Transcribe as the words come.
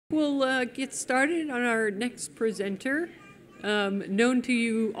We'll get started on our next presenter, known to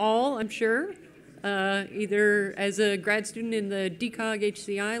you all, I'm sure, either as a grad student in the DCOG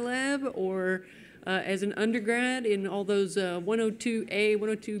HCI lab or as an undergrad in all those 102A,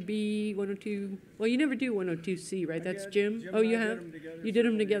 102B, 102, well, you never do 102C, right? That's Jim? Oh, you have? You did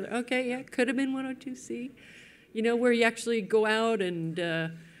them together. Okay, yeah, could have been 102C. You know, where you actually go out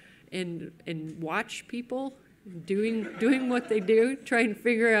and watch people doing what they do, try and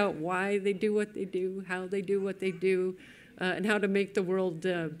figure out why they do what they do, how they do what they do, and how to make the world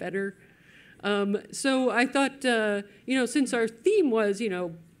better. So I thought, since our theme was,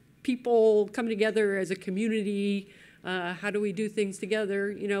 people coming together as a community, how do we do things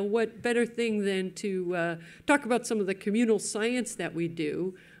together, what better thing than to talk about some of the communal science that we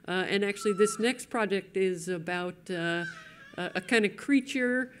do. And actually this next project is about a kind of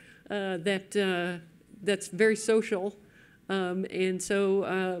creature that's very social. And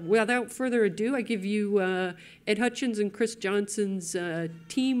so without further ado, I give you Ed Hutchins and Chris Johnson's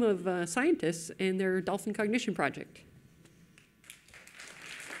team of scientists and their Dophin Cognition project.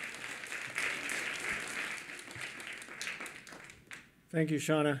 Thank you,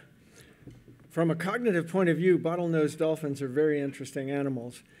 Shauna. From a cognitive point of view, bottlenose dolphins are very interesting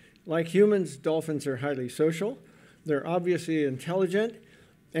animals. Like humans, dolphins are highly social. They're obviously intelligent,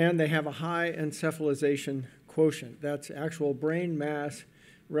 and they have a high encephalization quotient. That's actual brain mass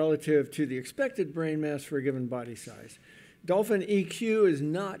relative to the expected brain mass for a given body size. Dolphin EQ is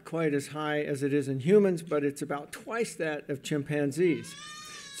not quite as high as it is in humans, but it's about twice that of chimpanzees.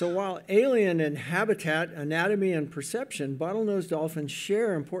 So while alien in habitat, anatomy, and perception, bottlenose dolphins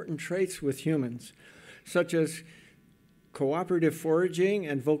share important traits with humans, such as cooperative foraging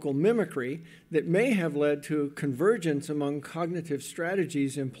and vocal mimicry that may have led to convergence among cognitive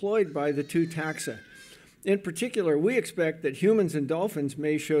strategies employed by the two taxa. In particular, we expect that humans and dolphins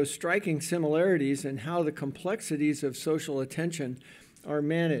may show striking similarities in how the complexities of social attention are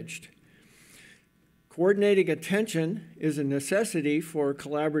managed. Coordinating attention is a necessity for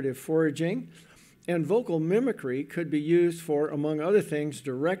collaborative foraging, and vocal mimicry could be used for, among other things,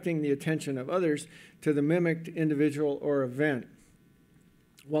 directing the attention of others to the mimicked individual or event.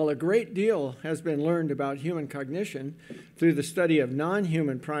 While a great deal has been learned about human cognition through the study of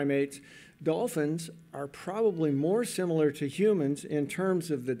non-human primates, dolphins are probably more similar to humans in terms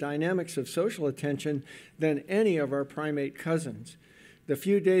of the dynamics of social attention than any of our primate cousins. The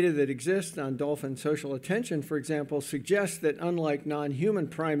few data that exist on dolphin social attention, for example, suggests that unlike non-human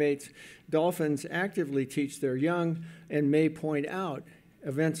primates, dolphins actively teach their young and may point out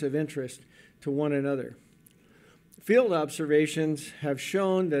events of interest to one another. Field observations have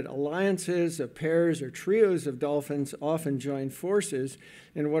shown that alliances of pairs or trios of dolphins often join forces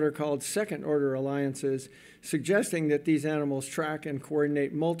in what are called second-order alliances, suggesting that these animals track and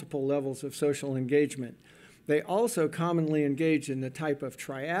coordinate multiple levels of social engagement. They also commonly engage in the type of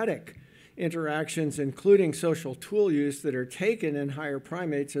triadic interactions, including social tool use, that are taken in higher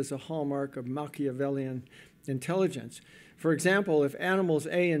primates as a hallmark of Machiavellian intelligence. For example, if animals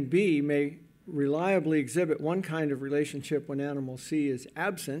A and B may reliably exhibit one kind of relationship when animal C is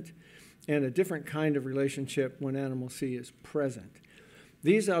absent, and a different kind of relationship when animal C is present.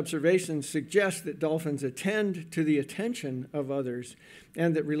 These observations suggest that dolphins attend to the attention of others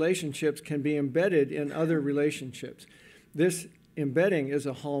and that relationships can be embedded in other relationships. This embedding is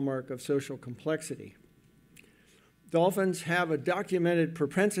a hallmark of social complexity. Dolphins have a documented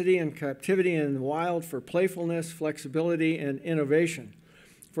propensity in captivity and in the wild for playfulness, flexibility, and innovation.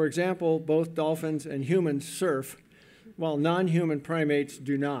 For example, both dolphins and humans surf, while non-human primates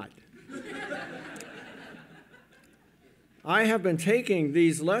do not. I have been taking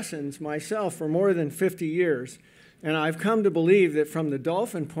these lessons myself for more than 50 years, and I've come to believe that from the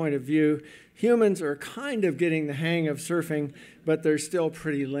dolphin point of view, humans are kind of getting the hang of surfing, but they're still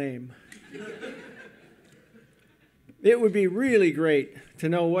pretty lame. It would be really great to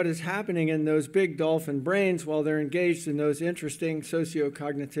know what is happening in those big dolphin brains while they're engaged in those interesting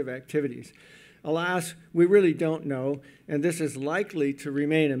socio-cognitive activities. Alas, we really don't know, and this is likely to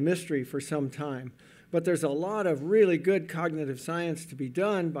remain a mystery for some time. But there's a lot of really good cognitive science to be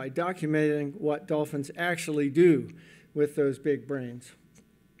done by documenting what dolphins actually do with those big brains.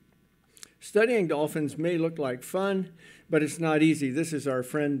 Studying dolphins may look like fun, but it's not easy. This is our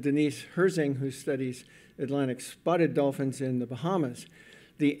friend Denise Herzing, who studies Atlantic spotted dolphins in the Bahamas.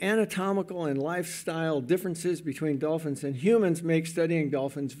 The anatomical and lifestyle differences between dolphins and humans make studying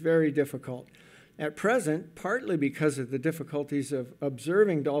dolphins very difficult. At present, partly because of the difficulties of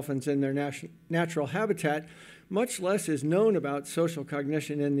observing dolphins in their natural habitat, much less is known about social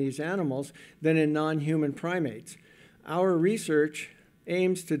cognition in these animals than in non-human primates. Our research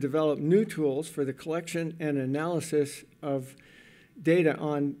aims to develop new tools for the collection and analysis of data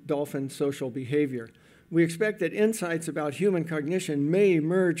on dolphin social behavior. We expect that insights about human cognition may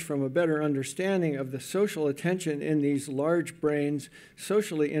emerge from a better understanding of the social attention in these large brains,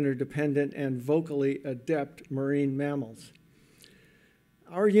 socially interdependent, and vocally adept marine mammals.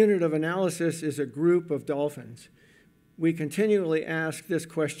 Our unit of analysis is a group of dolphins. We continually ask this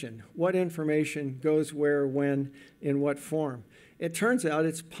question: what information goes where, when, in what form? It turns out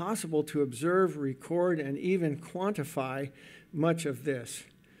it's possible to observe, record, and even quantify much of this.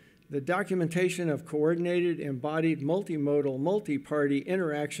 The documentation of coordinated, embodied, multimodal, multi-party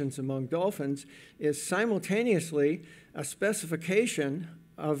interactions among dolphins is simultaneously a specification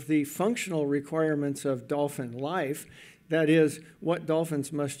of the functional requirements of dolphin life, that is, what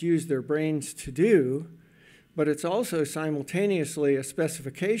dolphins must use their brains to do, but it's also simultaneously a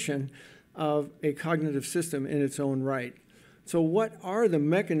specification of a cognitive system in its own right. So what are the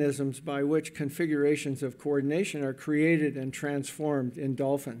mechanisms by which configurations of coordination are created and transformed in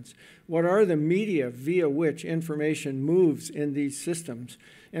dolphins? What are the media via which information moves in these systems?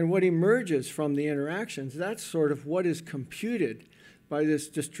 And what emerges from the interactions? That's sort of what is computed by this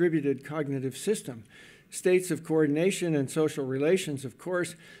distributed cognitive system. States of coordination and social relations, of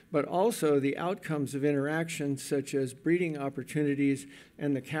course, but also the outcomes of interactions such as breeding opportunities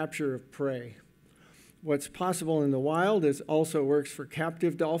and the capture of prey. What's possible in the wild also works for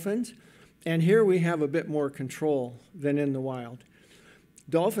captive dolphins, and here we have a bit more control than in the wild.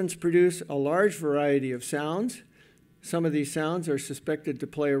 Dolphins produce a large variety of sounds. Some of these sounds are suspected to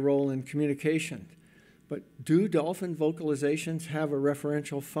play a role in communication. But do dolphin vocalizations have a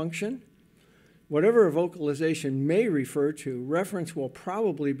referential function? Whatever a vocalization may refer to, reference will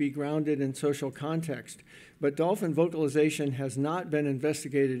probably be grounded in social context, but dolphin vocalization has not been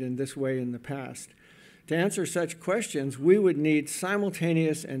investigated in this way in the past. To answer such questions, we would need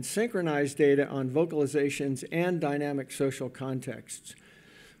simultaneous and synchronized data on vocalizations and dynamic social contexts.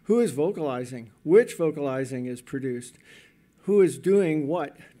 Who is vocalizing? Which vocalizing is produced? Who is doing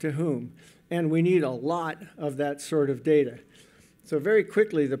what to whom? And we need a lot of that sort of data. So very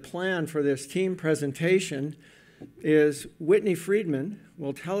quickly, the plan for this team presentation is Whitney Friedman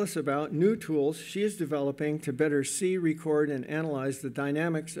will tell us about new tools she is developing to better see, record, and analyze the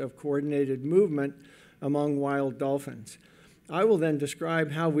dynamics of coordinated movement among wild dolphins. I will then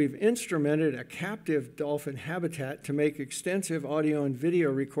describe how we've instrumented a captive dolphin habitat to make extensive audio and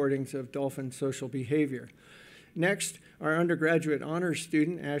video recordings of dolphin social behavior. Next, our undergraduate honors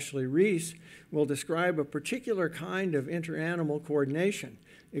student, Ashley Reese, will describe a particular kind of inter-animal coordination,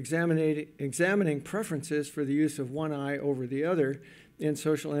 examining preferences for the use of one eye over the other in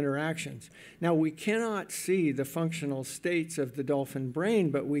social interactions. Now, we cannot see the functional states of the dolphin brain,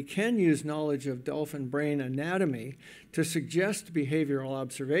 but we can use knowledge of dolphin brain anatomy to suggest behavioral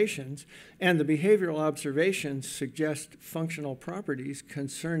observations, and the behavioral observations suggest functional properties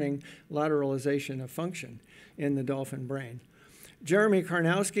concerning lateralization of function in the dolphin brain. Jeremy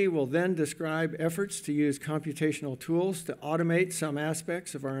Karnowski will then describe efforts to use computational tools to automate some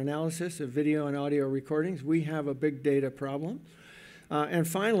aspects of our analysis of video and audio recordings. We have a big data problem. And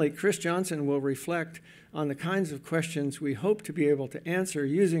finally, Chris Johnson will reflect on the kinds of questions we hope to be able to answer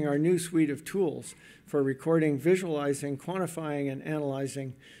using our new suite of tools for recording, visualizing, quantifying, and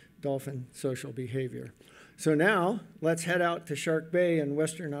analyzing dolphin social behavior. So now, let's head out to Shark Bay in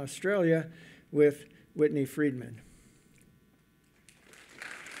Western Australia with Whitney Friedman.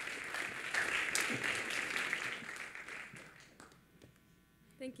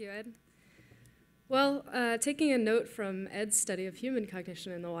 Thank you, Ed. Well, taking a note from Ed's study of human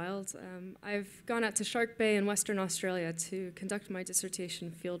cognition in the wild, I've gone out to Shark Bay in Western Australia to conduct my dissertation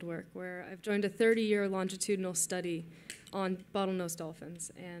fieldwork, where I've joined a 30-year longitudinal study on bottlenose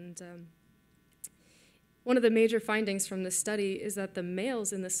dolphins. And one of the major findings from this study is that the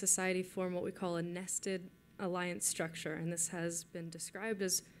males in this society form what we call a nested alliance structure, and this has been described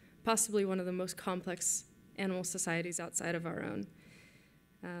as possibly one of the most complex animal societies outside of our own.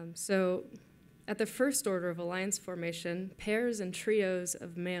 So at the first order of alliance formation, pairs and trios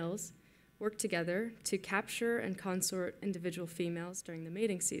of males work together to capture and consort individual females during the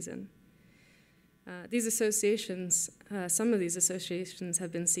mating season. These associations, some of these associations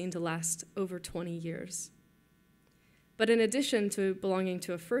have been seen to last over 20 years. But in addition to belonging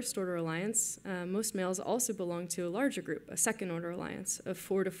to a first order alliance, most males also belong to a larger group, a second order alliance of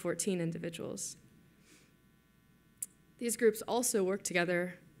 4 to 14 individuals. These groups also work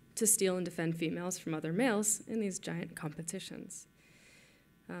together to steal and defend females from other males in these giant competitions.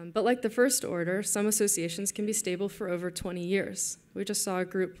 But like the first order, some associations can be stable for over 20 years. We just saw a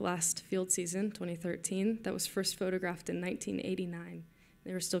group last field season, 2013, that was first photographed in 1989,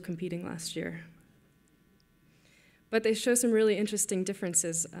 They were still competing last year. But they show some really interesting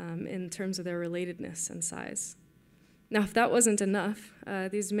differences in terms of their relatedness and size. Now, if that wasn't enough,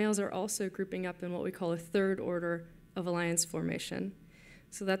 these males are also grouping up in what we call a third order of alliance formation.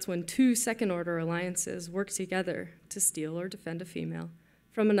 So that's when two second-order alliances work together to steal or defend a female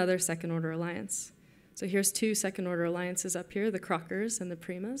from another second-order alliance. So here's two second-order alliances up here, the Crockers and the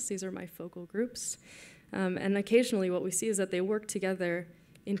Primas. These are my focal groups. And occasionally what we see is that they work together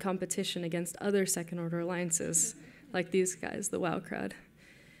in competition against other second-order alliances, like these guys, the Wow crowd.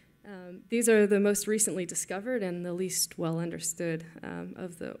 These are the most recently discovered and the least well understood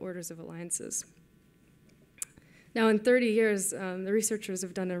of the orders of alliances. Now, in 30 years, the researchers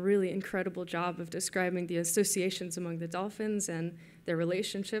have done a really incredible job of describing the associations among the dolphins and their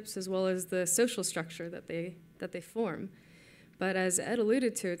relationships, as well as the social structure that they form. But as Ed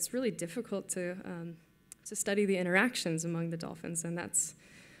alluded to, it's really difficult to study the interactions among the dolphins, and that's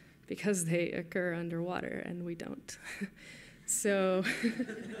because they occur underwater and we don't. So,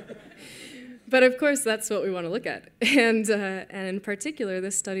 but of course, that's what we want to look at. And in particular,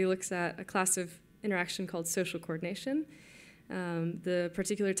 this study looks at a class of interaction called social coordination. The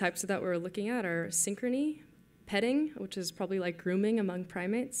particular types of that we're looking at are synchrony, petting, which is probably like grooming among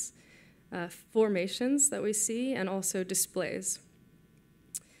primates, formations that we see, and also displays.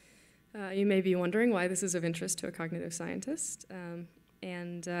 You may be wondering why this is of interest to a cognitive scientist.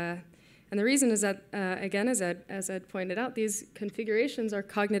 And the reason is that, again, as Ed pointed out, these configurations are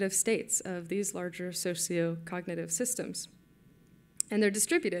cognitive states of these larger socio-cognitive systems. And they're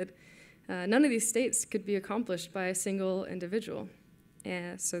distributed. None of these states could be accomplished by a single individual.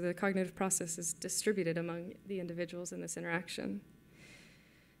 So the cognitive process is distributed among the individuals in this interaction.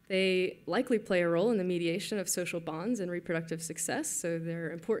 They likely play a role in the mediation of social bonds and reproductive success, so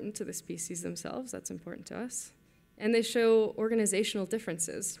they're important to the species themselves. That's important to us. And they show organizational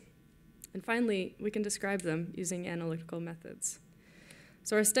differences. And finally, we can describe them using analytical methods.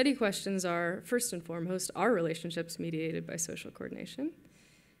 So our study questions are, first and foremost, are relationships mediated by social coordination?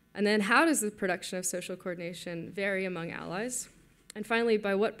 And then how does the production of social coordination vary among allies? And finally,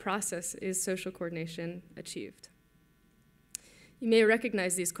 by what process is social coordination achieved? You may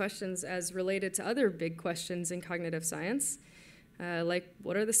recognize these questions as related to other big questions in cognitive science, like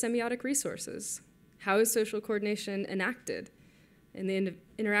what are the semiotic resources? How is social coordination enacted in the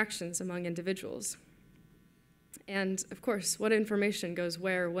interactions among individuals? And of course, what information goes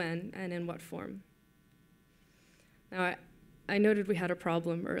where, when, and in what form? Now, I noted we had a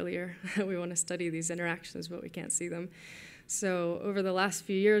problem earlier. We want to study these interactions, but we can't see them. So over the last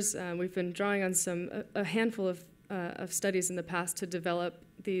few years, we've been drawing on a handful of studies in the past to develop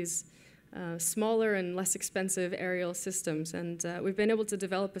these smaller and less expensive aerial systems. And we've been able to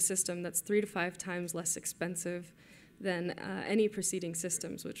develop a system that's 3 to 5 times less expensive than any preceding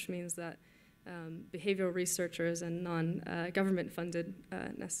systems, which means that behavioral researchers and non-government funded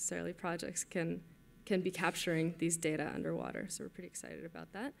necessarily projects can be capturing these data underwater. So we're pretty excited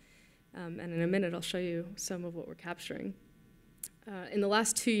about that. And in a minute, I'll show you some of what we're capturing. In the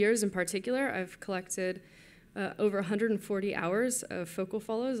last 2 years in particular, I've collected over 140 hours of focal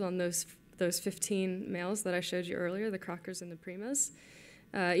follows on those 15 males that I showed you earlier, the Crockers and the Primas.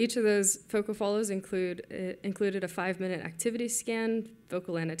 Each of those focal follows included a 5-minute activity scan,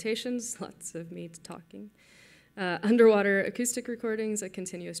 vocal annotations, lots of me talking, underwater acoustic recordings, a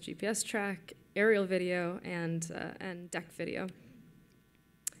continuous GPS track, aerial video, and deck video.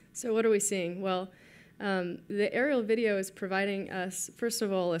 So what are we seeing? Well, the aerial video is providing us, first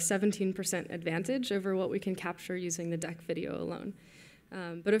of all, a 17% advantage over what we can capture using the deck video alone.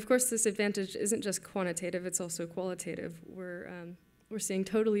 But of course, this advantage isn't just quantitative, it's also qualitative. We're seeing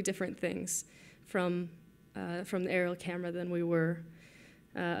totally different things from the aerial camera than we were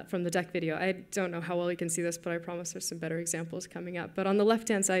from the deck video. I don't know how well you can see this, but I promise there's some better examples coming up. But on the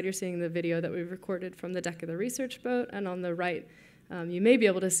left-hand side, you're seeing the video that we've recorded from the deck of the research boat, and on the right, you may be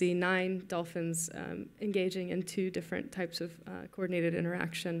able to see 9 dolphins engaging in 2 different types of coordinated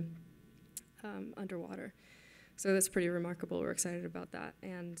interaction underwater. So that's pretty remarkable. We're excited about that.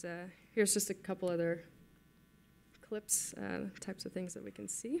 And here's just a couple other clips, types of things that we can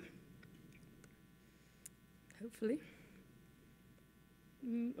see, hopefully.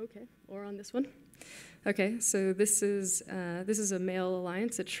 Okay, or on this one. Okay, so this is a male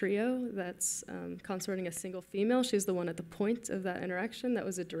alliance, a trio that's consorting a single female. She's the one at the point of that interaction. That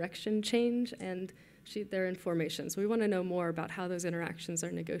was a direction change, and they're in formation. So we want to know more about how those interactions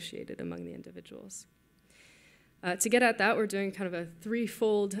are negotiated among the individuals. To get at that, we're doing kind of a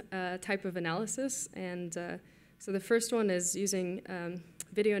threefold type of analysis, and so the first one is using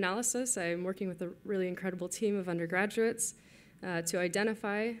video analysis. I'm working with a really incredible team of undergraduates. to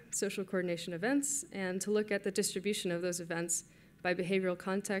identify social coordination events and to look at the distribution of those events by behavioral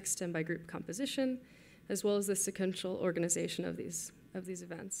context and by group composition, as well as the sequential organization of these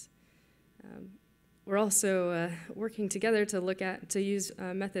events. We're also working together to use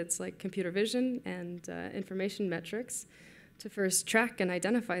methods like computer vision and information metrics to first track and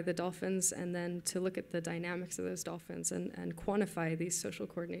identify the dolphins, and then to look at the dynamics of those dolphins and quantify these social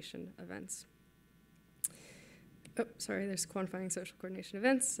coordination events. Oh, sorry, there's quantifying social coordination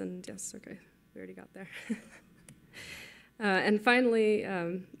events, and yes, okay, we already got there. And finally,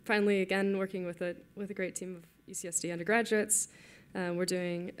 again, working with a great team of UCSD undergraduates, we're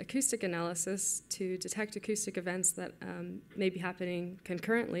doing acoustic analysis to detect acoustic events that may be happening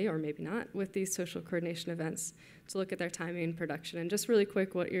concurrently, or maybe not, with these social coordination events, to look at their timing and production. And just really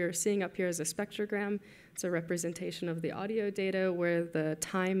quick, what you're seeing up here is a spectrogram. It's a representation of the audio data where the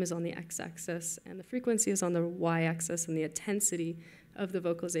time is on the x-axis and the frequency is on the y-axis, and the intensity of the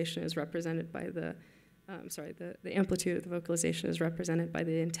vocalization is represented by the amplitude of the vocalization is represented by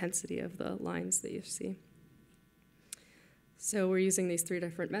the intensity of the lines that you see. So we're using these 3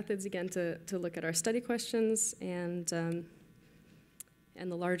 different methods, again, to look at our study questions and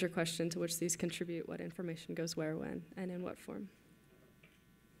the larger question to which these contribute, what information goes where, when, and in what form. I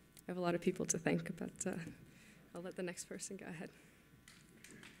have a lot of people to thank, but I'll let the next person go ahead.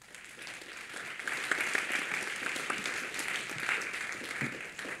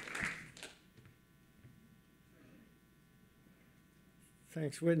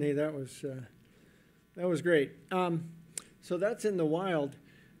 Thanks, Whitney. That was great. So that's in the wild.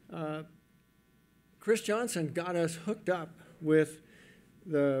 Chris Johnson got us hooked up with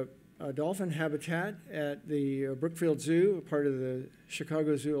the dolphin habitat at the Brookfield Zoo, part of the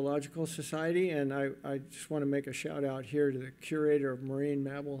Chicago Zoological Society, and I just want to make a shout out here to the curator of marine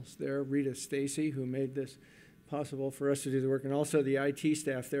mammals there, Rita Stacy, who made this possible for us to do the work, and also the IT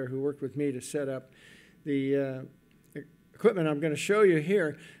staff there who worked with me to set up the equipment I'm going to show you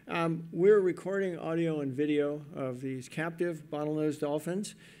here. We're recording audio and video of these captive bottlenose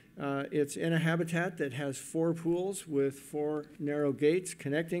dolphins. It's in a habitat that has 4 pools with 4 narrow gates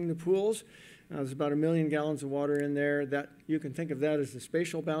connecting the pools. There's about 1 million gallons of water in there. That you can think of that as the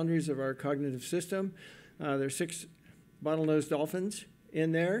spatial boundaries of our cognitive system. There's 6 bottlenose dolphins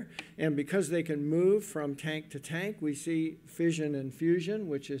in there, and because they can move from tank to tank, we see fission and fusion,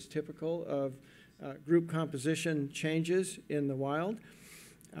 which is typical of group composition changes in the wild.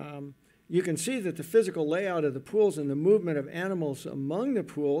 You can see that the physical layout of the pools and the movement of animals among the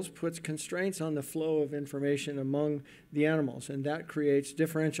pools puts constraints on the flow of information among the animals, and that creates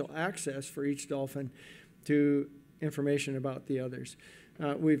differential access for each dolphin to information about the others.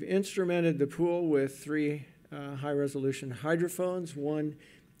 We've instrumented the pool with 3 high-resolution hydrophones, 1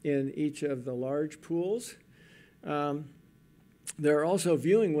 in each of the large pools. There are also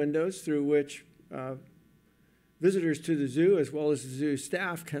viewing windows through which visitors to the zoo, as well as the zoo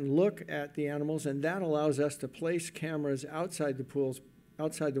staff, can look at the animals, and that allows us to place cameras outside the pools,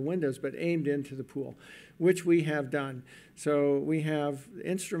 outside the windows, but aimed into the pool, which we have done. So we have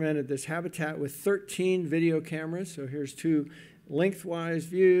instrumented this habitat with 13 video cameras. So here's 2 lengthwise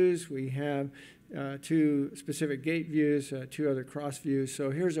views. We have 2 specific gate views, 2 other cross views. So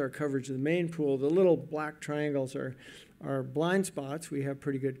here's our coverage of the main pool. The little black triangles are blind spots. We have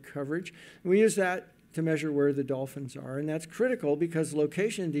pretty good coverage. And we use that to measure where the dolphins are, and that's critical because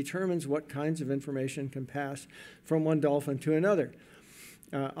location determines what kinds of information can pass from one dolphin to another.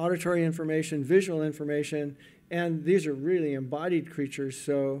 Auditory information, visual information, and these are really embodied creatures,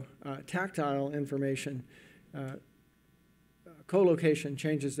 so tactile information, co-location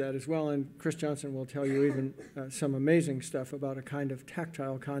changes that as well, and Chris Johnson will tell you even some amazing stuff about a kind of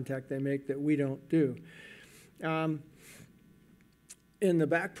tactile contact they make that we don't do. In the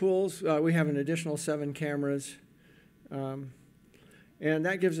back pools, we have an additional 7 cameras, and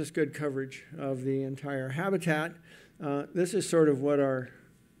that gives us good coverage of the entire habitat. This is sort of what our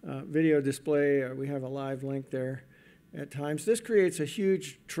video display, we have a live link there at times. This creates a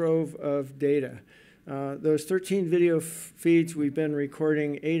huge trove of data. Those 13 video feeds we've been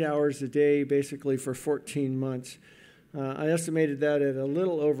recording 8 hours a day, basically for 14 months. I estimated that at a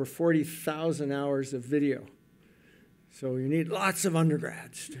little over 40,000 hours of video. So you need lots of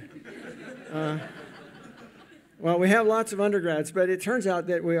undergrads. Well, we have lots of undergrads, but it turns out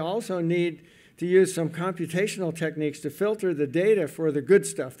that we also need to use some computational techniques to filter the data for the good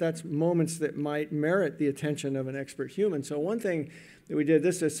stuff. That's moments that might merit the attention of an expert human. So one thing that we did,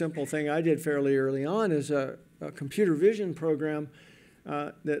 this is a simple thing I did fairly early on, is a computer vision program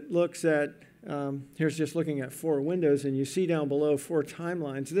that looks at, here's just looking at 4 windows, and you see down below 4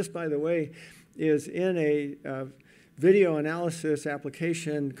 timelines. This, by the way, is in a video analysis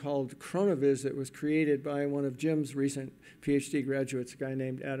application called Chronovis that was created by one of Jim's recent PhD graduates, a guy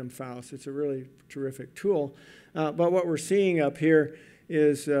named Adam Faust. It's a really terrific tool. But what we're seeing up here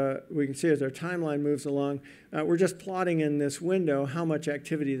is, we can see as our timeline moves along, we're just plotting in this window how much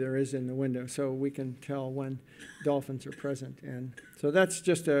activity there is in the window, so we can tell when dolphins are present. And so that's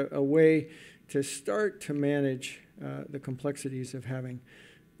just a way to start to manage the complexities of having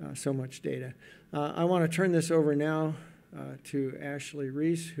so much data. I want to turn this over now to Ashley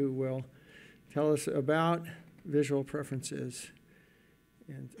Reese, who will tell us about visual preferences.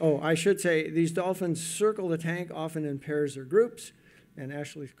 And, oh, I should say, these dolphins circle the tank often in pairs or groups. And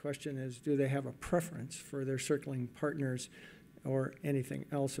Ashley's question is, do they have a preference for their circling partners or anything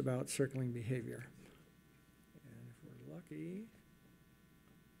else about circling behavior? And if we're lucky.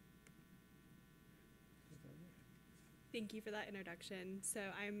 Thank you for that introduction. So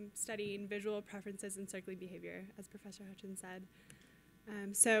I'm studying visual preferences and circling behavior, as Professor Hutchins said.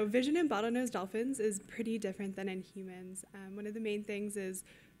 So vision in bottlenose dolphins is pretty different than in humans. One of the main things is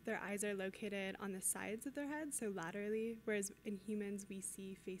their eyes are located on the sides of their head, so laterally, whereas in humans we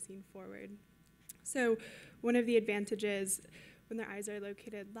see facing forward. So one of the advantages when their eyes are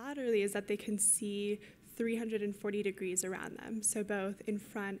located laterally is that they can see 340 degrees around them, so both in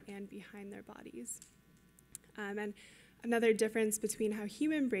front and behind their bodies. And another difference between how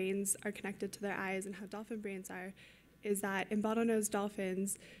human brains are connected to their eyes and how dolphin brains are is that in bottlenose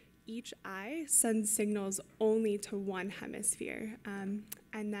dolphins, each eye sends signals only to one hemisphere.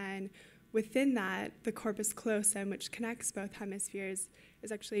 And then within that, the corpus callosum, which connects both hemispheres,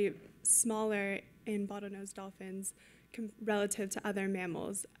 is actually smaller in bottlenose dolphins relative to other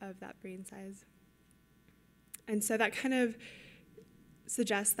mammals of that brain size. And so that kind of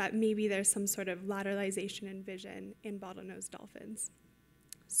suggests that maybe there's some sort of lateralization in vision in bottlenose dolphins.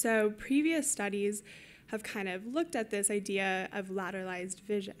 So previous studies have kind of looked at this idea of lateralized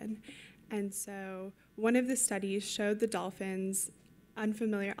vision. And so one of the studies showed the dolphins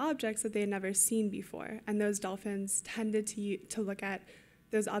unfamiliar objects that they had never seen before, and those dolphins tended to look at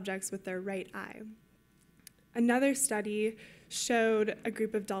those objects with their right eye. Another study showed a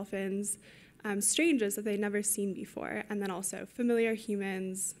group of dolphins strangers that they'd never seen before, and then also familiar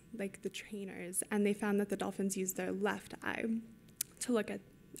humans, like the trainers, and they found that the dolphins used their left eye to look at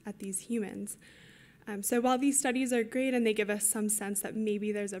these humans. So while these studies are great and they give us some sense that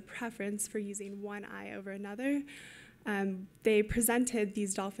maybe there's a preference for using one eye over another, they presented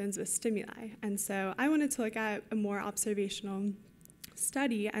these dolphins with stimuli. And so I wanted to look at a more observational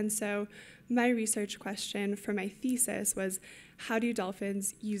study, and so my research question for my thesis was, how do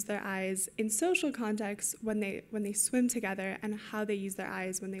dolphins use their eyes in social contexts when they swim together, and how they use their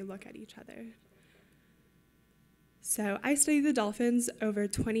eyes when they look at each other? So I studied the dolphins over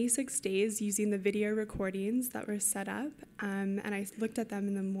 26 days using the video recordings that were set up, and I looked at them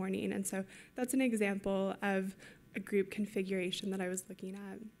in the morning. And so that's an example of a group configuration that I was looking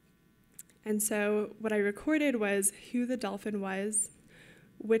at. And so what I recorded was who the dolphin was,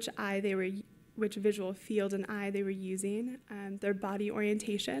 which visual field and eye they were using, their body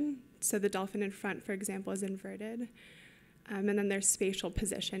orientation. So the dolphin in front, for example, is inverted. And then their spatial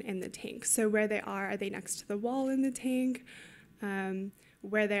position in the tank. So where they are they next to the wall in the tank?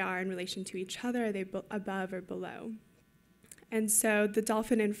 Where they are in relation to each other, are they above or below? And so the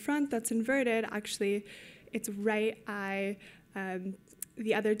dolphin in front that's inverted, actually, its right eye,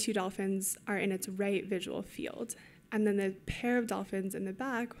 the other two dolphins are in its right visual field. And then the pair of dolphins in the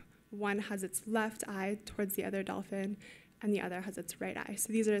back, one has its left eye towards the other dolphin, and the other has its right eye.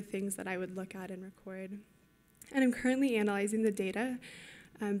 So these are the things that I would look at and record. And I'm currently analyzing the data,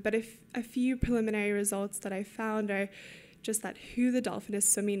 but a few preliminary results that I found are just that who the dolphin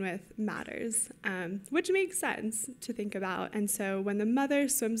is swimming with matters, which makes sense to think about. And so when the mother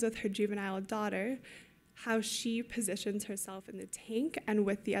swims with her juvenile daughter, how she positions herself in the tank and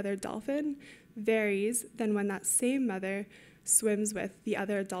with the other dolphin varies than when that same mother swims with the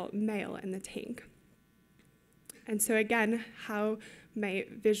other adult male in the tank. And so again, how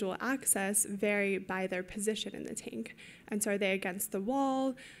might visual access vary by their position in the tank? And so are they against the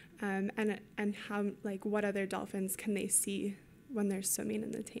wall? And how, like, what other dolphins can they see when they're swimming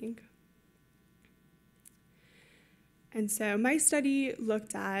in the tank? And so my study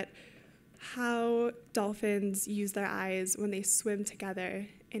looked at how dolphins use their eyes when they swim together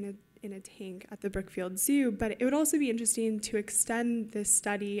in a tank at the Brookfield Zoo, but it would also be interesting to extend this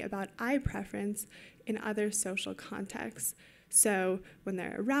study about eye preference in other social contexts. So when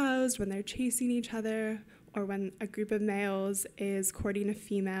they're aroused, when they're chasing each other, or when a group of males is courting a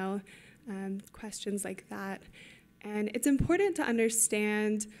female, questions like that. And it's important to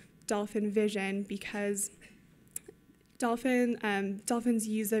understand dolphin vision because dolphins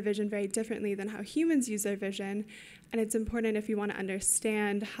use their vision very differently than how humans use their vision, and it's important if you want to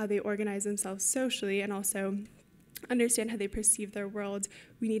understand how they organize themselves socially and also understand how they perceive their world,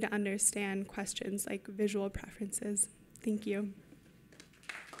 we need to understand questions like visual preferences. Thank you.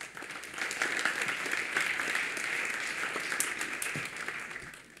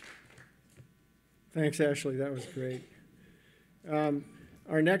 Thanks, Ashley. That was great.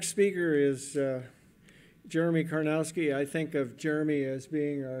 Our next speaker is Jeremy Karnowski. I think of Jeremy as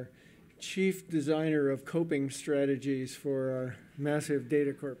being our chief designer of coping strategies for our massive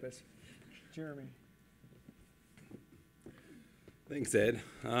data corpus. Jeremy. Thanks, Ed.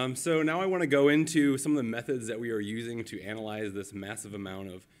 So now I want to go into some of the methods that we are using to analyze this massive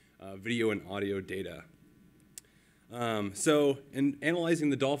amount of video and audio data. So in analyzing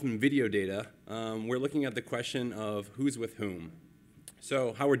the Dophin video data, we're looking at the question of who's with whom.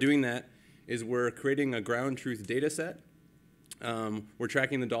 So how we're doing that is we're creating a ground truth data set. We're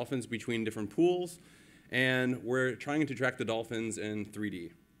tracking the dolphins between different pools, and we're trying to track the dolphins in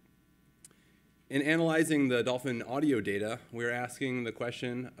 3D. In analyzing the dolphin audio data, we're asking the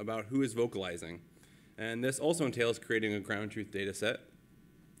question about who is vocalizing. And this also entails creating a ground truth data set,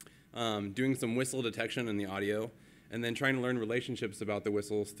 doing some whistle detection in the audio, and then trying to learn relationships about the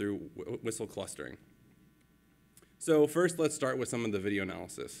whistles through whistle clustering. So first, let's start with some of the video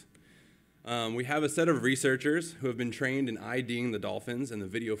analysis. We have a set of researchers who have been trained in IDing the dolphins and the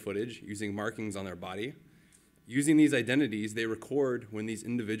video footage using markings on their body. Using these identities, they record when these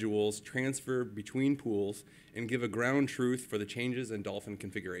individuals transfer between pools and give a ground truth for the changes in dolphin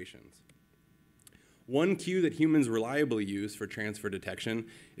configurations. One cue that humans reliably use for transfer detection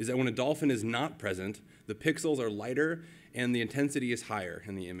is that when a dolphin is not present, the pixels are lighter and the intensity is higher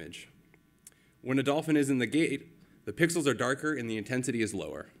in the image. When a dolphin is in the gate, the pixels are darker and the intensity is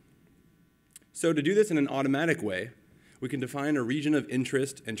lower. So to do this in an automatic way, we can define a region of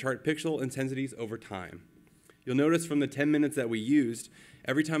interest and chart pixel intensities over time. You'll notice from the 10 minutes that we used,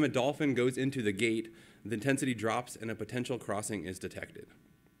 every time a dolphin goes into the gate, the intensity drops and a potential crossing is detected.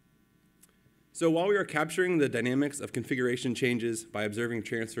 So while we are capturing the dynamics of configuration changes by observing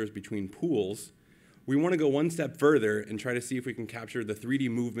transfers between pools, we want to go one step further and try to see if we can capture the 3D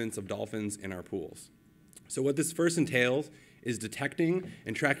movements of dolphins in our pools. So what this first entails is detecting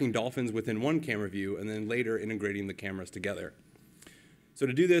and tracking dolphins within one camera view and then later integrating the cameras together. So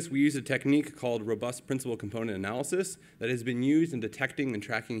to do this, we use a technique called robust principal component analysis that has been used in detecting and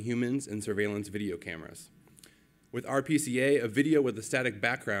tracking humans in surveillance video cameras. With RPCA, a video with a static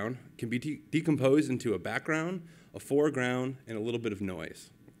background can be decomposed into a background, a foreground, and a little bit of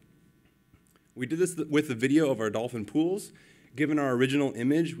noise. We did this with the video of our dolphin pools. Given our original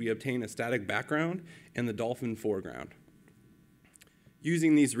image, we obtain a static background and the dolphin foreground.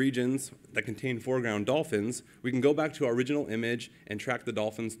 Using these regions that contain foreground dolphins, we can go back to our original image and track the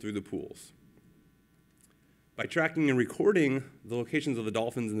dolphins through the pools. By tracking and recording the locations of the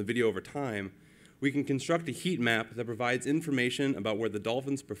dolphins in the video over time, we can construct a heat map that provides information about where the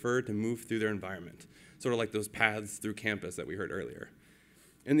dolphins prefer to move through their environment, sort of like those paths through campus that we heard earlier.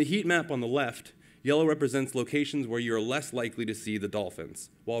 In the heat map on the left, yellow represents locations where you're less likely to see the dolphins,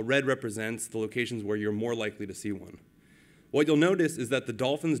 while red represents the locations where you're more likely to see one. What you'll notice is that the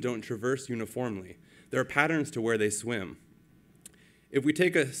dolphins don't traverse uniformly. There are patterns to where they swim. If we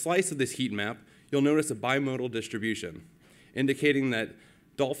take a slice of this heat map, you'll notice a bimodal distribution, indicating that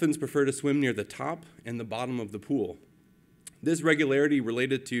dolphins prefer to swim near the top and the bottom of the pool. This regularity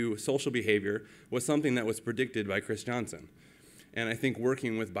related to social behavior was something that was predicted by Chris Johnson. And I think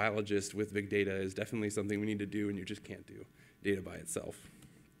working with biologists with big data is definitely something we need to do, and you just can't do data by itself.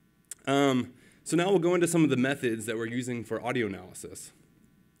 So now we'll go into some of the methods that we're using for audio analysis.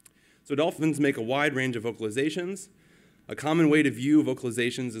 So dolphins make a wide range of vocalizations. A common way to view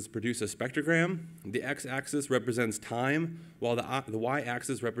vocalizations is produce a spectrogram. The x-axis represents time, while the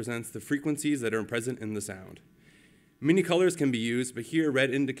y-axis represents the frequencies that are present in the sound. Many colors can be used, but here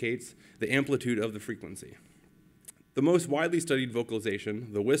red indicates the amplitude of the frequency. The most widely studied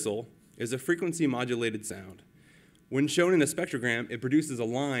vocalization, the whistle, is a frequency-modulated sound. When shown in a spectrogram, it produces a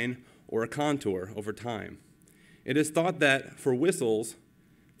line or a contour over time. It is thought that for whistles,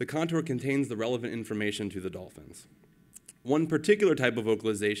 the contour contains the relevant information to the dolphins. One particular type of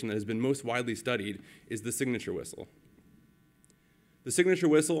vocalization that has been most widely studied is the signature whistle. The signature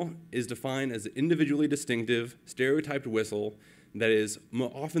whistle is defined as an individually distinctive, stereotyped whistle that is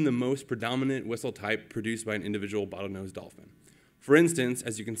often the most predominant whistle type produced by an individual bottlenose dolphin. For instance,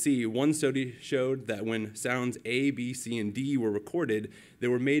 as you can see, one study showed that when sounds A, B, C, and D were recorded, they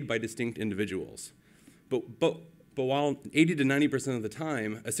were made by distinct individuals. But while 80 to 90% of the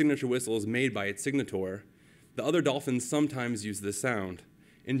time, a signature whistle is made by its signator, The other dolphins sometimes use this sound.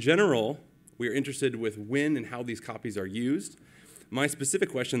 In general, we are interested with when and how these copies are used. My specific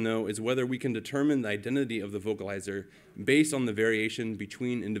question, though, is whether we can determine the identity of the vocalizer based on the variation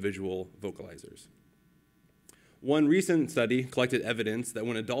between individual vocalizers. One recent study collected evidence that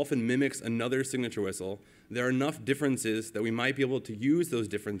when a dolphin mimics another signature whistle, there are enough differences that we might be able to use those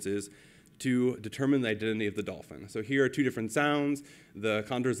differences to determine the identity of the dolphin. So here are two different sounds. The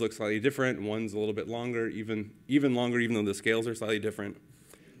contours look slightly different. One's a little bit longer, even longer, even though the scales are slightly different.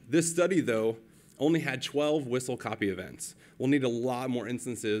 This study, though, only had 12 whistle copy events. We'll need a lot more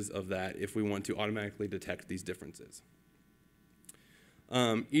instances of that if we want to automatically detect these differences.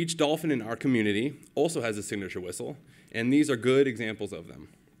 Each dolphin in our community also has a signature whistle, and these are good examples of them.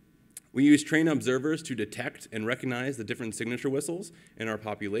 We use trained observers to detect and recognize the different signature whistles in our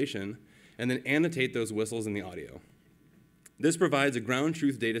population, and then annotate those whistles in the audio. This provides a ground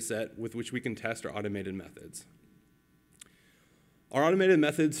truth data set with which we can test our automated methods. Our automated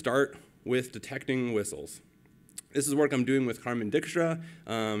methods start with detecting whistles. This is work I'm doing with Carmen Dijkstra.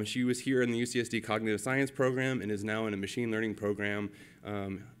 She was here in the UCSD Cognitive Science program and is now in a machine learning program,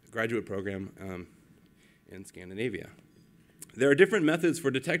 graduate program in Scandinavia. There are different methods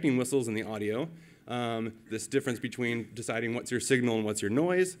for detecting whistles in the audio. This difference between deciding what's your signal and what's your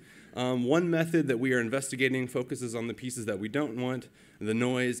noise. One method that we are investigating focuses on the pieces that we don't want, the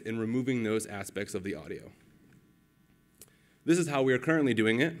noise, and removing those aspects of the audio. This is how we are currently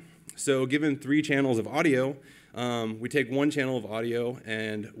doing it. So given 3 channels of audio, we take one channel of audio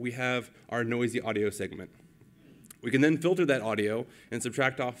and we have our noisy audio segment. We can then filter that audio and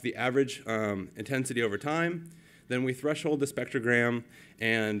subtract off the average intensity over time. Then we threshold the spectrogram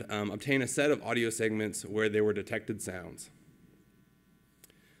and obtain a set of audio segments where there were detected sounds.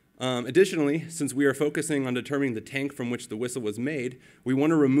 Additionally, since we are focusing on determining the tank from which the whistle was made, we want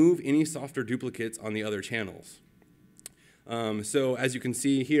to remove any softer duplicates on the other channels. So as you can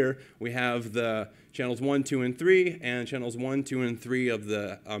see here, we have the channels 1, 2, and 3, and channels 1, 2, and 3 of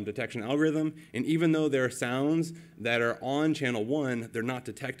the detection algorithm. And even though there are sounds that are on channel 1, they're not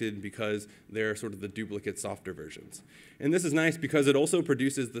detected because they're sort of the duplicate softer versions. And this is nice because it also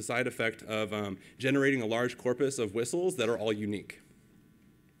produces the side effect of generating a large corpus of whistles that are all unique.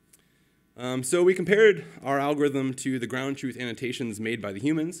 So we compared our algorithm to the ground truth annotations made by the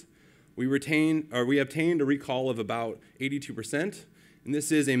humans. We obtained a recall of about 82%, and this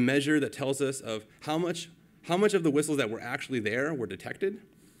is a measure that tells us of how much of the whistles that were actually there were detected,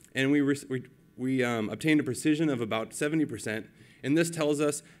 and we obtained a precision of about 70%, and this tells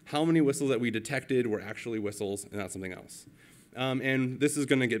us how many whistles that we detected were actually whistles and not something else. And this is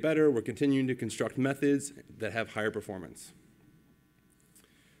going to get better. We're continuing to construct methods that have higher performance.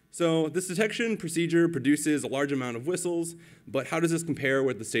 So this detection procedure produces a large amount of whistles, but how does this compare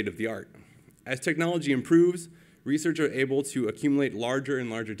with the state of the art? As technology improves, researchers are able to accumulate larger and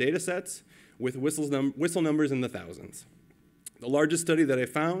larger data sets with whistle numbers in the thousands. The largest study that I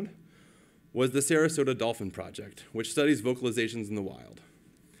found was the Sarasota Dolphin Project, which studies vocalizations in the wild.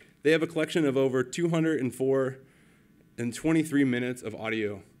 They have a collection of over 204 and 23 minutes of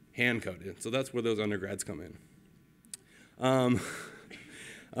audio hand-coded, so that's where those undergrads come in.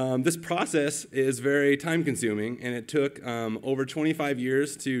 This process is very time-consuming, and it took over 25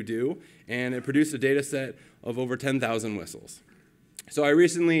 years to do, and it produced a data set of over 10,000 whistles. So I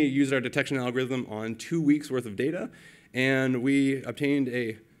recently used our detection algorithm on 2 weeks' worth of data, and we obtained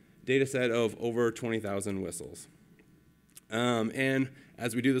a data set of over 20,000 whistles. And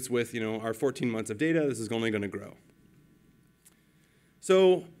as we do this with our 14 months of data, this is only going to grow.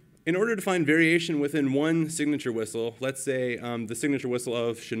 So in order to find variation within one signature whistle, let's say the signature whistle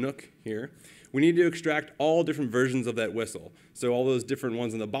of Chinook here, we need to extract all different versions of that whistle. So all those different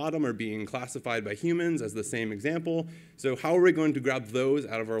ones on the bottom are being classified by humans as the same example. So how are we going to grab those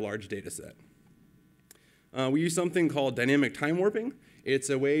out of our large data set? We use something called dynamic time warping.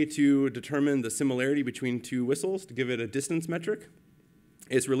 It's a way to determine the similarity between 2 whistles to give it a distance metric.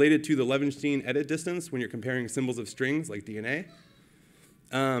 It's related to the Levenshtein edit distance when you're comparing symbols of strings like DNA.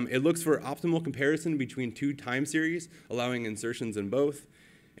 It looks for optimal comparison between 2 time series, allowing insertions in both.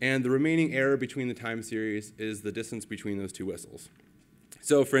 And the remaining error between the time series is the distance between those 2 whistles.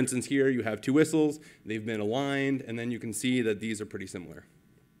 So for instance, here you have 2 whistles. They've been aligned, and then you can see that these are pretty similar.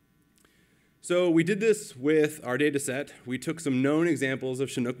 So we did this with our data set. We took some known examples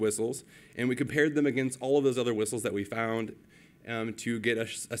of Chinook whistles, and we compared them against all of those other whistles that we found to get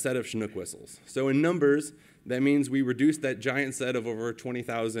a set of Chinook whistles. So in numbers, that means we reduced that giant set of over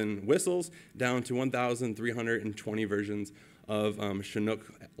 20,000 whistles down to 1,320 versions of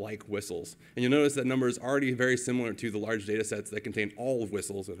Chinook-like whistles. And you'll notice that number is already very similar to the large data sets that contain all of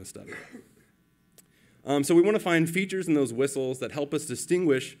whistles in a study. So we want to find features in those whistles that help us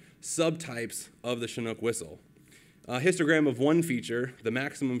distinguish subtypes of the Chinook whistle. A histogram of one feature, the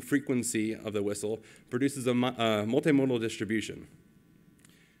maximum frequency of the whistle, produces a multimodal distribution.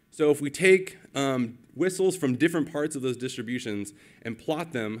 So if we take whistles from different parts of those distributions and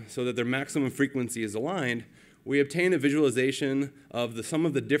plot them so that their maximum frequency is aligned, we obtain a visualization of some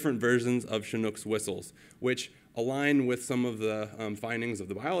of the different versions of Chinook's whistles, which align with some of the findings of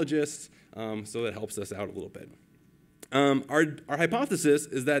the biologists, so that helps us out a little bit. Our hypothesis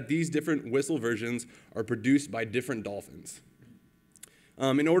is that these different whistle versions are produced by different dolphins.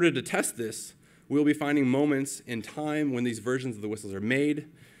 In order to test this, we'll be finding moments in time when these versions of the whistles are made.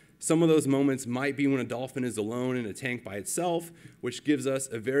 Some of those moments might be when a dolphin is alone in a tank by itself, which gives us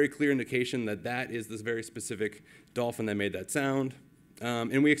a very clear indication that that is this very specific dolphin that made that sound.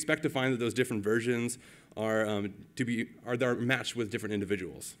 And we expect to find that those different versions are matched with different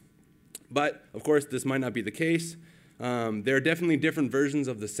individuals. But, of course, this might not be the case. There are definitely different versions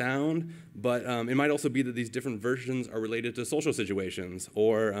of the sound, but it might also be that these different versions are related to social situations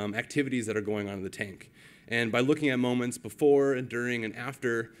or activities that are going on in the tank. And by looking at moments before, during, and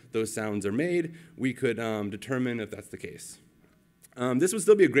after those sounds are made, we could determine if that's the case. This would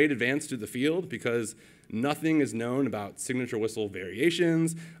still be a great advance to the field because nothing is known about signature whistle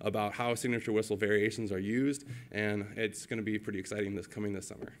variations, about how signature whistle variations are used, and it's going to be pretty exciting coming this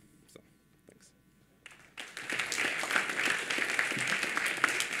summer. So, thanks.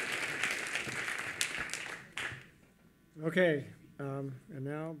 Okay, and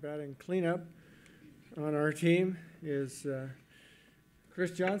now batting cleanup on our team is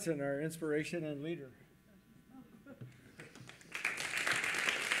Chris Johnson, our inspiration and leader.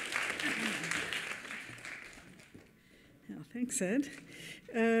 Oh, thanks, Ed.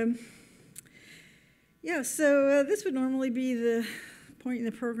 So this would normally be the point in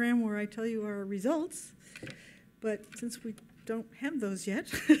the program where I tell you our results, but since we don't have those yet,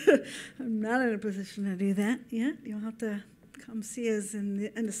 I'm not in a position to do that yet. You'll have to come see us in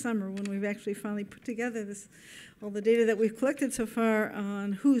the end of summer when we've actually finally put together all the data that we've collected so far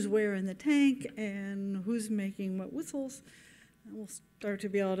on who's where in the tank and who's making what whistles. And we'll start to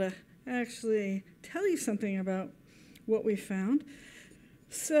be able to actually tell you something about what we found.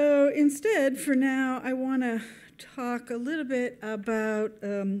 So instead, for now, I want to talk a little bit about,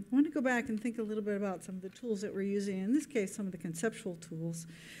 I want to go back and think a little bit about some of the tools that we're using, in this case, some of the conceptual tools.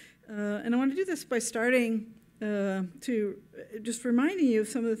 And I want to do this by starting to just reminding you of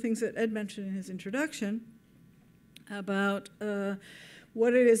some of the things that Ed mentioned in his introduction about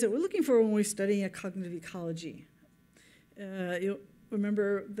what it is that we're looking for when we study a cognitive ecology. You'll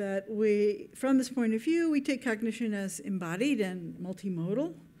remember that from this point of view, we take cognition as embodied and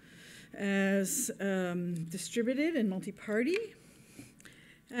multimodal, as distributed and multi-party,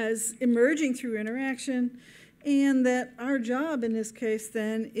 as emerging through interaction, and that our job in this case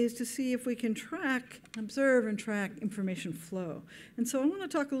then is to see if we can observe and track information flow. And so I want to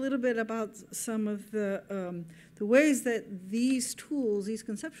talk a little bit about some of the ways that these tools, these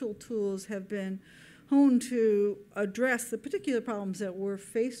conceptual tools, have been honed to address the particular problems that we're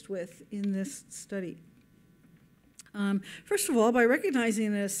faced with in this study. First of all, by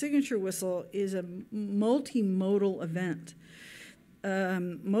recognizing that a signature whistle is a multimodal event.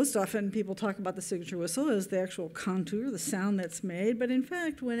 Most often people talk about the signature whistle as the actual contour, the sound that's made, but in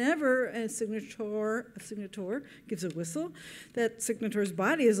fact, whenever a signator gives a whistle, that signator's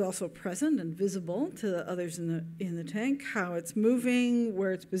body is also present and visible to the others in the tank, how it's moving,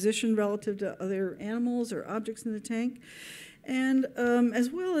 where it's positioned relative to other animals or objects in the tank, and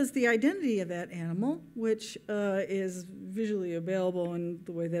as well as the identity of that animal, which is visually available in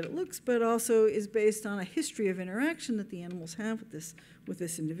the way that it looks, but also is based on a history of interaction that the animals have with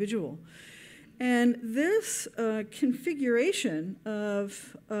this individual. And this configuration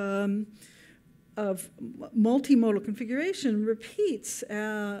of multimodal configuration repeats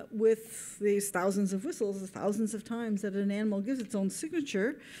with these thousands of whistles, thousands of times that an animal gives its own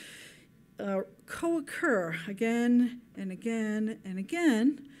signature, co-occur again and again and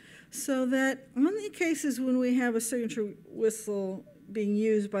again, so that on the cases when we have a signature whistle being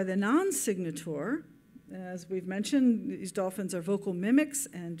used by the non-signator, as we've mentioned, these dolphins are vocal mimics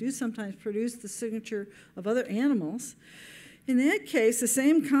and do sometimes produce the signature of other animals. In that case, the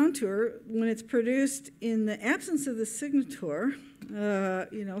same contour, when it's produced in the absence of the signator,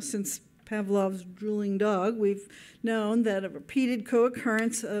 since Pavlov's drooling dog, we've known that a repeated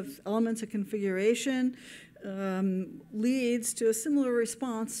co-occurrence of elements of configuration leads to a similar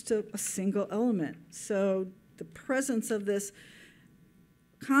response to a single element. So the presence of this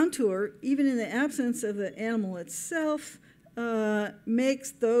contour, even in the absence of the animal itself,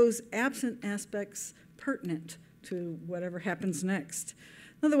 makes those absent aspects pertinent to whatever happens next.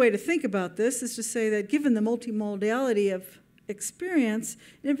 Another way to think about this is to say that given the multimodality of experience,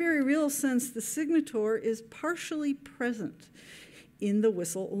 in a very real sense, the signator is partially present in the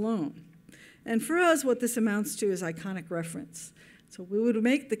whistle alone. And for us, what this amounts to is iconic reference. So we would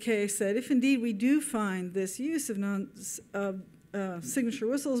make the case that if indeed we do find this use of signature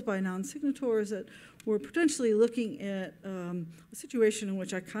whistles by non-signatories, that we're potentially looking at a situation in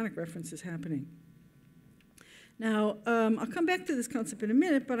which iconic reference is happening. Now, I'll come back to this concept in a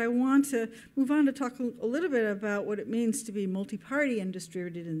minute, but I want to move on to talk a little bit about what it means to be multi-party and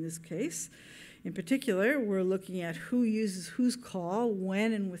distributed in this case. In particular, we're looking at who uses whose call,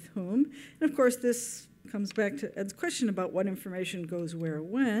 when, and with whom. And of course, this comes back to Ed's question about what information goes where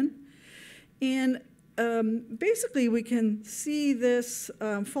when. And basically, we can see this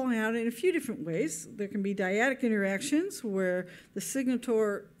falling out in a few different ways. There can be dyadic interactions where the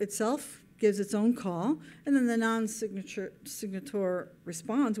signator itself gives its own call, and then the non-signator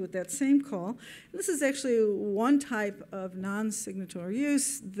responds with that same call. And this is actually one type of non-signator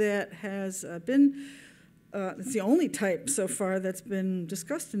use that has been, it's the only type so far that's been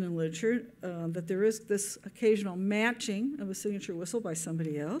discussed in the literature, that there is this occasional matching of a signature whistle by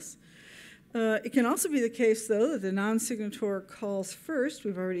somebody else. It can also be the case, though, that the non-signator calls first.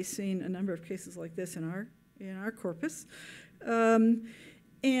 We've already seen a number of cases like this in our corpus.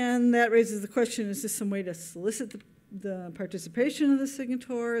 And that raises the question, is this some way to solicit the participation of the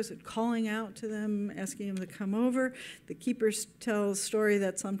signator? Is it calling out to them, asking them to come over? The keepers tell a story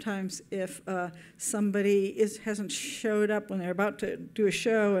that sometimes if somebody hasn't showed up when they're about to do a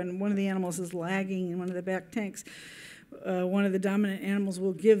show and one of the animals is lagging in one of the back tanks, one of the dominant animals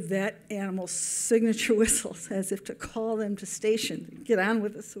will give that animal signature whistles as if to call them to station. Get on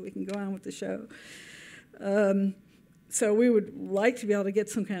with us so we can go on with the show. So we would like to be able to get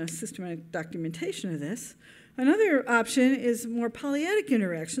some kind of systematic documentation of this. Another option is more polyadic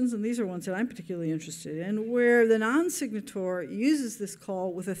interactions, and these are ones that I'm particularly interested in, where the non-signator uses this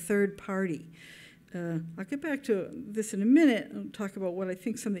call with a third party. I'll get back to this in a minute and talk about what I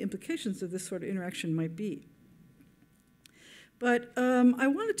think some of the implications of this sort of interaction might be. But I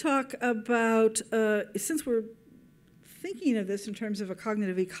want to talk about, since we're thinking of this in terms of a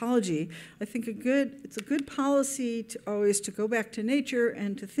cognitive ecology, I think it's a good policy to always to go back to nature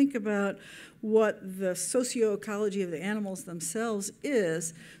and to think about what the socio-ecology of the animals themselves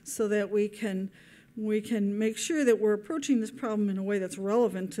is, so that we can make sure that we're approaching this problem in a way that's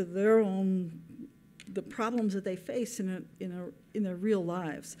relevant to the problems that they face in their real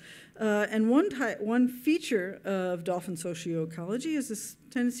lives. And one feature of dolphin socio-ecology is this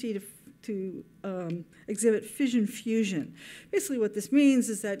tendency to exhibit fission-fusion. Basically what this means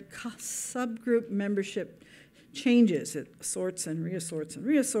is that subgroup membership changes. It assorts and reassorts and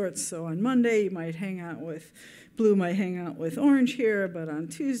reassorts. So on Monday, you might hang out with, blue might hang out with orange here, but on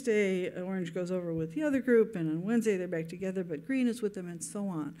Tuesday, orange goes over with the other group, and on Wednesday, they're back together, but green is with them, and so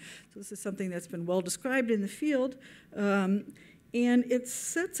on. So this is something that's been well described in the field. And it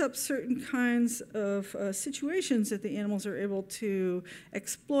sets up certain kinds of situations that the animals are able to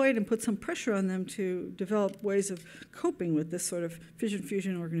exploit and put some pressure on them to develop ways of coping with this sort of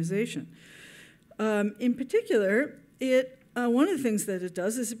fission-fusion organization. In particular, one of the things that it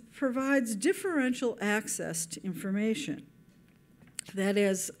does is it provides differential access to information. That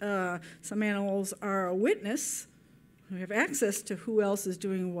is, some animals are a witness. We have access to who else is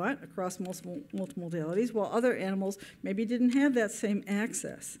doing what across multiple modalities, while other animals maybe didn't have that same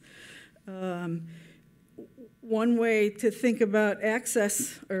access. One way to think about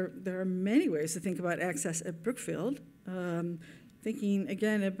access, or there are many ways to think about access at Brookfield, thinking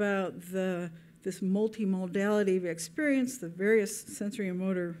again about this multimodality of experience, the various sensory and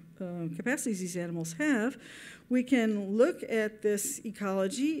motor capacities these animals have. We can look at this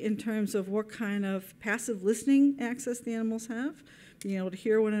ecology in terms of what kind of passive listening access the animals have, being able to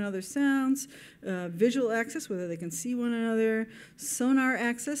hear one another's sounds, visual access, whether they can see one another, sonar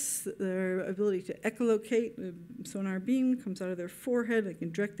access, their ability to echolocate. The sonar beam comes out of their forehead. They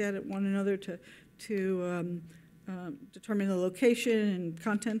can direct that at one another to determine the location and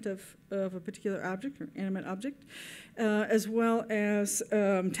content of a particular object or animate object, as well as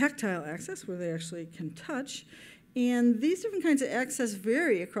tactile access, where they actually can touch. And these different kinds of access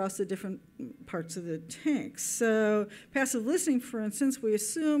vary across the different parts of the tank. So passive listening, for instance, we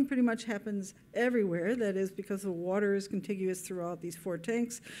assume pretty much happens everywhere. That is because the water is contiguous throughout these 4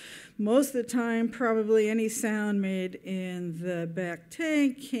 tanks. Most of the time, probably any sound made in the back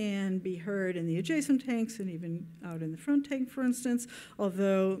tank can be heard in the adjacent tanks and even out in the front tank, for instance,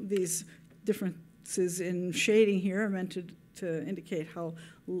 although these differences in shading here are meant to to indicate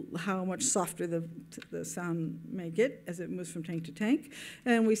how much softer the sound may get as it moves from tank to tank.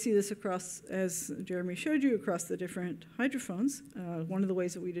 And we see this across, as Jeremy showed you, across the different hydrophones. One of the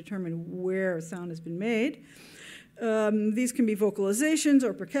ways that we determine where a sound has been made. These can be vocalizations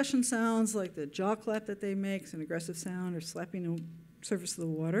or percussion sounds, like the jaw clap that they make, it's an aggressive sound, or slapping the surface of the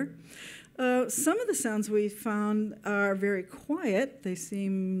water. Some of the sounds we found are very quiet. They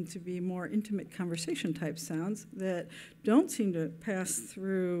seem to be more intimate conversation type sounds that don't seem to pass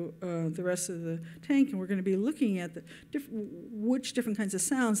through the rest of the tank, and we're going to be looking at which different kinds of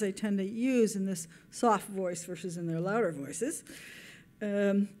sounds they tend to use in this soft voice versus in their louder voices.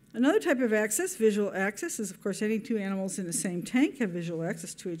 Another type of access, visual access, is of course any two animals in the same tank have visual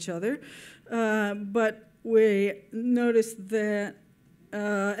access to each other. But we noticed that,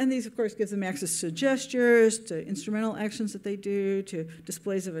 and these of course gives them access to gestures, to instrumental actions that they do, to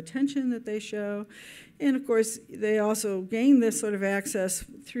displays of attention that they show. And of course they also gain this sort of access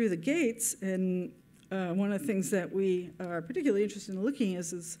through the gaits. And one of the things that we are particularly interested in looking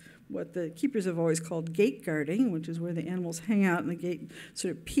is what the keepers have always called gate guarding, which is where the animals hang out in the gate,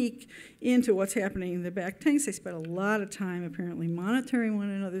 sort of peek into what's happening in the back tanks. They spend a lot of time apparently monitoring one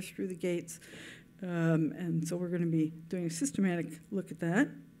another through the gates. And so we're going to be doing a systematic look at that.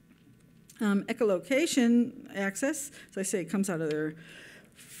 Echolocation access, as I say, it comes out of their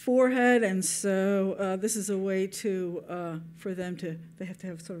forehead, and so this is a way to, for them to, they have to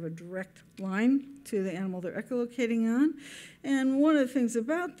have sort of a direct line to the animal they're echolocating on. And one of the things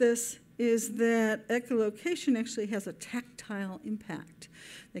about this is that echolocation actually has a tactile impact.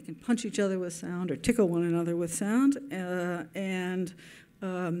 They can punch each other with sound or tickle one another with sound,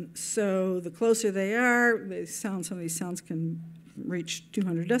 so the closer they are, some of these sounds can reach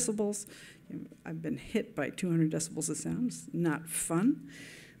 200 decibels. I've been hit by 200 decibels of sound. It's not fun.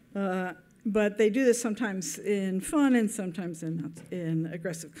 But they do this sometimes in fun and sometimes in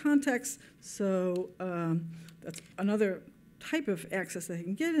aggressive contexts. So that's another type of access they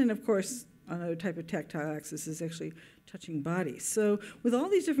can get. And of course, another type of tactile access is actually touching bodies. So with all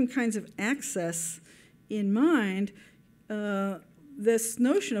these different kinds of access in mind, this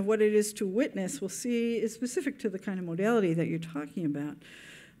notion of what it is to witness, we'll see, is specific to the kind of modality that you're talking about.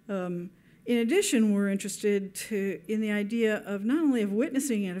 In addition, we're interested in the idea of not only of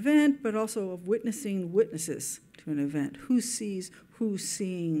witnessing an event, but also of witnessing witnesses to an event. Who sees, who's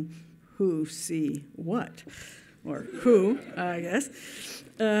seeing, who see what, or who, I guess.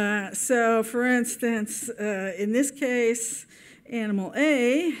 So, for instance, in this case, animal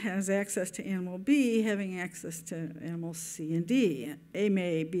A has access to animal B, having access to animals C and D. A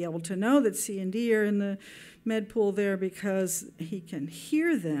may be able to know that C and D are in the med pool there because he can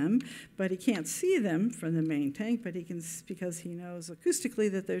hear them, but he can't see them from the main tank, but he can, because he knows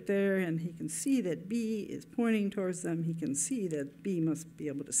acoustically that they're there, and he can see that B is pointing towards them. He can see that B must be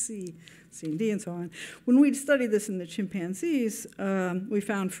able to see C and D and so on. When we studied this in the chimpanzees, we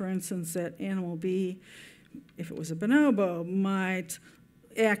found, for instance, that animal B, if it was a bonobo, might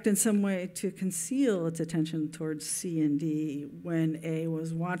act in some way to conceal its attention towards C and D when A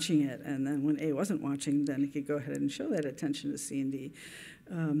was watching it, and then when A wasn't watching, then it could go ahead and show that attention to C and D.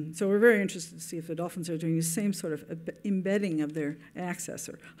 So we're very interested to see if the dolphins are doing the same sort of embedding of their access,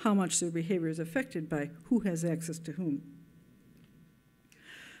 or how much their behavior is affected by who has access to whom.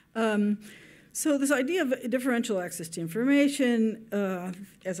 So this idea of differential access to information,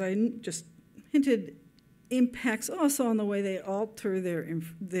 as I just hinted, impacts also on the way they alter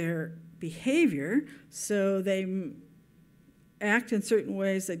their behavior. So they act in certain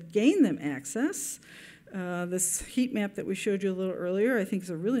ways that gain them access. This heat map that we showed you a little earlier, I think, is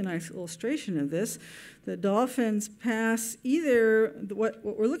a really nice illustration of this. The dolphins pass either, what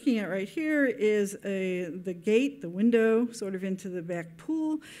we're looking at right here is the gate, the window, sort of into the back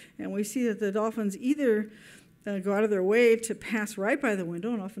pool, and we see that the dolphins either go out of their way to pass right by the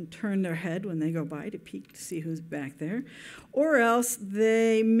window and often turn their head when they go by to peek to see who's back there, or else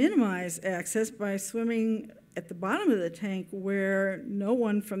they minimize access by swimming at the bottom of the tank where no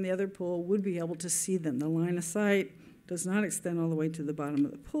one from the other pool would be able to see them. The line of sight does not extend all the way to the bottom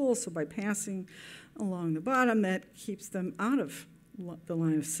of the pool, so by passing along the bottom, that keeps them out of the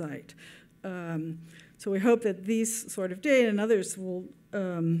line of sight. So we hope that these sort of data and others will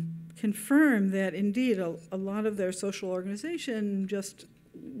confirm that indeed a lot of their social organization, just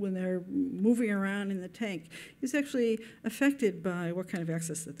when they're moving around in the tank, is actually affected by what kind of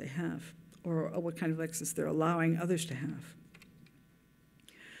access that they have, or what kind of access they're allowing others to have.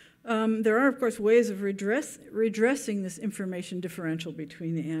 There are, of course, ways of redressing this information differential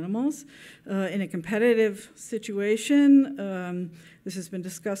between the animals. In a competitive situation, this has been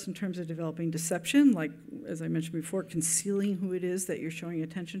discussed in terms of developing deception, like, as I mentioned before, concealing who it is that you're showing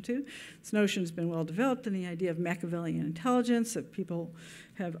attention to. This notion has been well developed in the idea of Machiavellian intelligence, that people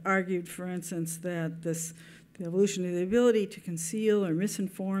have argued, for instance, that the evolution of the ability to conceal or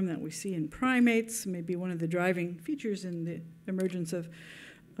misinform that we see in primates may be one of the driving features in the emergence of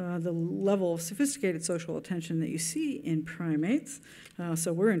the level of sophisticated social attention that you see in primates.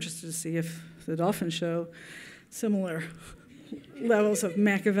 So we're interested to see if the dolphins show similar levels of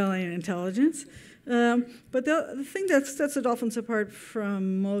Machiavellian intelligence. But the thing that sets the dolphins apart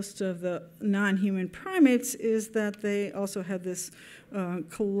from most of the non-human primates is that they also have this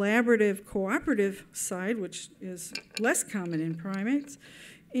collaborative, cooperative side, which is less common in primates.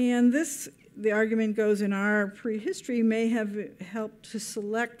 And this, the argument goes, in our prehistory may have helped to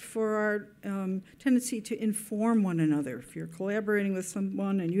select for our tendency to inform one another. If you're collaborating with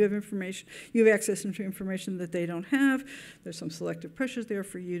someone and you have information, you have access to information that they don't have, there's some selective pressures there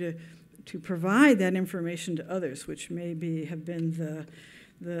for you to provide that information to others, which maybe have been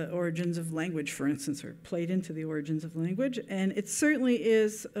the origins of language, for instance, or played into the origins of language. And it certainly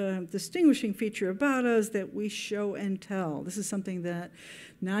is a distinguishing feature about us that we show and tell. This is something that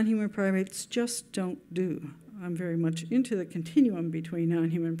non-human primates just don't do. I'm very much into the continuum between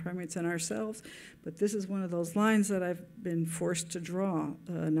non-human primates and ourselves, but this is one of those lines that I've been forced to draw.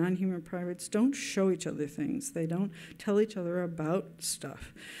 Non-human primates don't show each other things. They don't tell each other about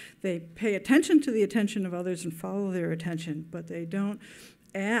stuff. They pay attention to the attention of others and follow their attention, but they don't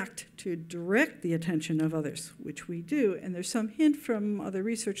act to direct the attention of others, which we do, and there's some hint from other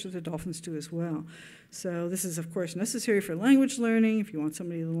research that the dolphins do as well. So this is, of course, necessary for language learning. If you want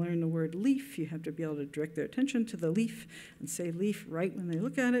somebody to learn the word leaf, you have to be able to direct their attention to the leaf and say leaf right when they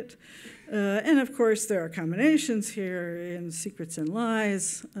look at it. And of course, there are combinations here in secrets and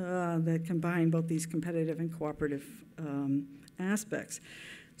lies that combine both these competitive and cooperative aspects.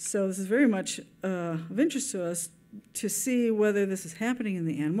 So this is very much of interest to us to see whether this is happening in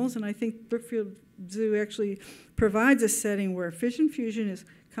the animals, and I think Brookfield Zoo actually provides a setting where fission fusion is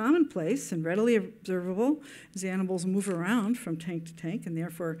commonplace and readily observable as the animals move around from tank to tank and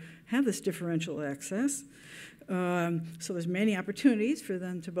therefore have this differential access. So there's many opportunities for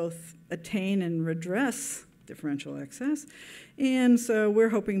them to both attain and redress differential access. And so we're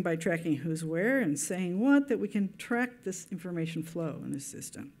hoping by tracking who's where and saying what that we can track this information flow in the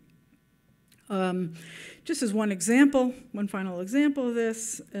system. Just as one example, one final example of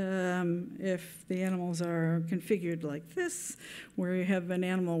this, if the animals are configured like this, where you have an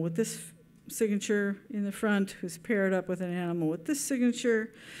animal with this signature in the front who's paired up with an animal with this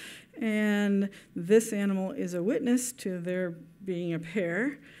signature, and this animal is a witness to there being a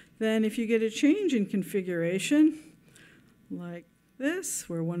pair, then if you get a change in configuration, like this,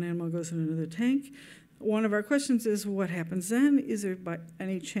 where one animal goes in another tank, one of our questions is, what happens then? Is there by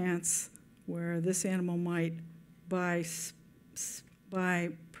any chance where this animal might, by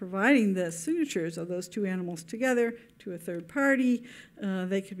providing the signatures of those two animals together to a third party,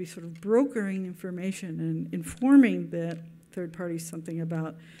 they could be sort of brokering information and informing that third party something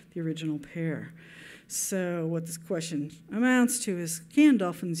about the original pair. So what this question amounts to is, can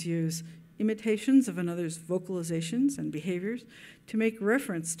dolphins use imitations of another's vocalizations and behaviors to make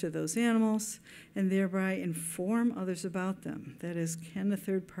reference to those animals and thereby inform others about them? That is, can the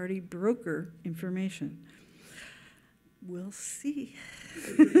third party broker information? We'll see.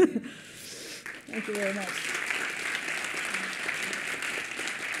 Thank you very much.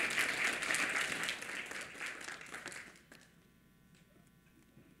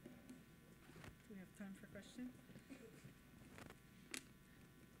 Do we have time for questions?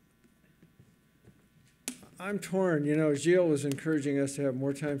 I'm torn. You know, Gilles was encouraging us to have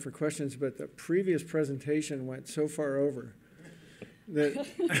more time for questions, but the previous presentation went so far over that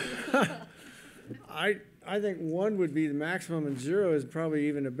I think 1 would be the maximum and 0 is probably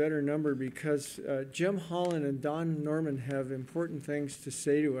even a better number because Jim Holland and Don Norman have important things to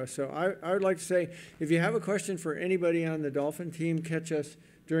say to us. So I would like to say, if you have a question for anybody on the Dolphin team, catch us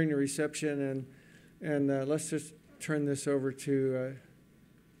during the reception, and let's just turn this over to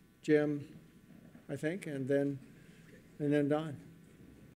Jim, I think, and then Don.